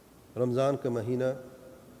رمضان کا مہینہ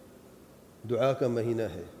دعا کا مہینہ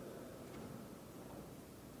ہے،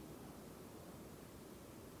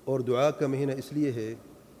 اور دعا کا مہینہ اس لیے ہے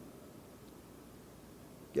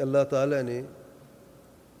کہ اللہ تعالیٰ نے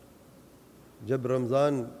جب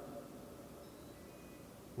رمضان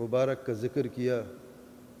مبارک کا ذکر کیا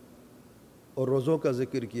اور روزوں کا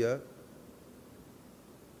ذکر کیا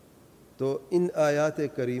تو ان آیات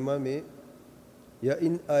کریمہ میں یا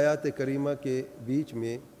ان آیات کریمہ کے بیچ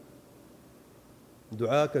میں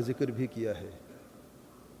دعا کا ذکر بھی کیا ہے۔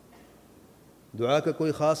 دعا کا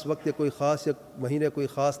کوئی خاص وقت یا کوئی خاص یا مہینہ، کوئی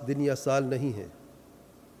خاص دن یا سال نہیں ہے۔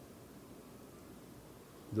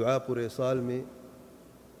 دعا پورے سال میں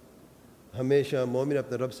ہمیشہ مومن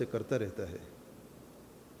اپنے رب سے کرتا رہتا ہے،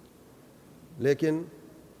 لیکن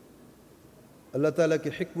اللہ تعالیٰ کی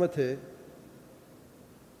حکمت ہے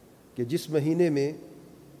کہ جس مہینے میں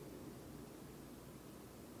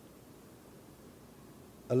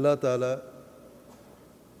اللہ تعالیٰ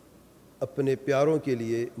اپنے پیاروں کے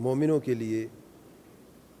لیے، مومنوں کے لیے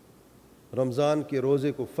رمضان کے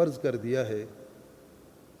روزے کو فرض کر دیا ہے،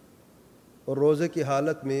 اور روزے کی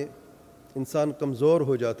حالت میں انسان کمزور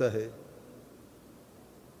ہو جاتا ہے،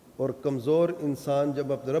 اور کمزور انسان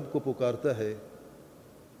جب اپنے رب کو پکارتا ہے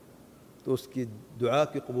تو اس کی دعا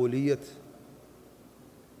کی قبولیت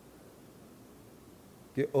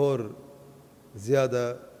کے اور زیادہ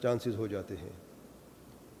چانسز ہو جاتے ہیں۔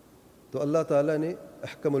 تو اللہ تعالیٰ نے،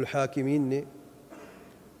 احکم الحاکمین نے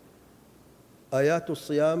آیات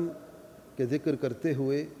الصیام کے ذکر کرتے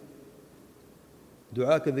ہوئے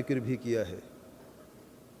دعا کا ذکر بھی کیا ہے۔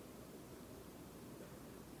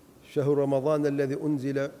 شہر رمضان الذی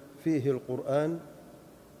انزل فیہ القرآن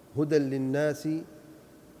ہدی للناس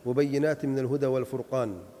وبینات من الہدی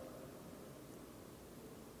والفرقان۔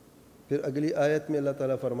 پھر اگلی آیت میں اللہ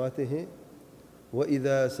تعالیٰ فرماتے ہیں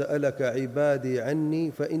وَإِذَا سَأَلَكَ عِبَادِي عَنِّي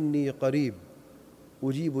فَإِنِّي قَرِيبٌ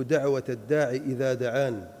أُجِيبُ دَعْوَةَ الدَّاعِ إِذَا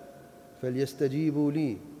دَعَانِ فَلْيَسْتَجِيبُوا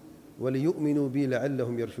لِي وَلِيُؤْمِنُوا بِي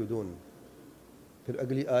لَعَلَّهُمْ يَرْشُدُونَ۔ پھر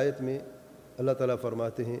اگلی آیت میں اللہ تعالیٰ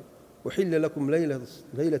فرماتے ہیں أُحِلَّ لَكُمْ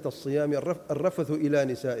لَيْلَةَ الصِّيَامِ الرَّفَثُ إِلَىٰ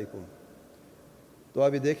نِسَائِكُمْ۔ تو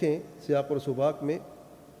آپ یہ دیکھیں سیاق اور سباق میں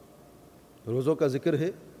روزوں کا ذکر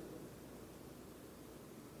ہے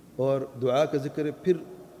اور دعا کا ذکر ہے، پھر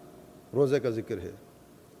روزے کا ذکر ہے۔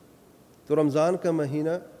 تو رمضان کا مہینہ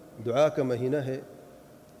دعا کا مہینہ ہے،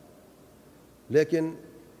 لیکن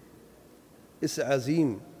اس عظیم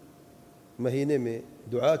مہینے میں،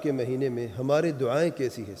 دعا کے مہینے میں ہماری دعائیں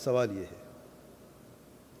کیسی ہیں؟ سوال یہ ہے۔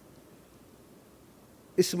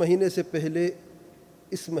 اس مہینے سے پہلے،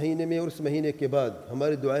 اس مہینے میں اور اس مہینے کے بعد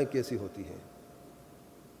ہماری دعائیں کیسی ہوتی ہیں؟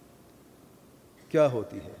 کیا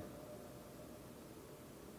ہوتی ہیں؟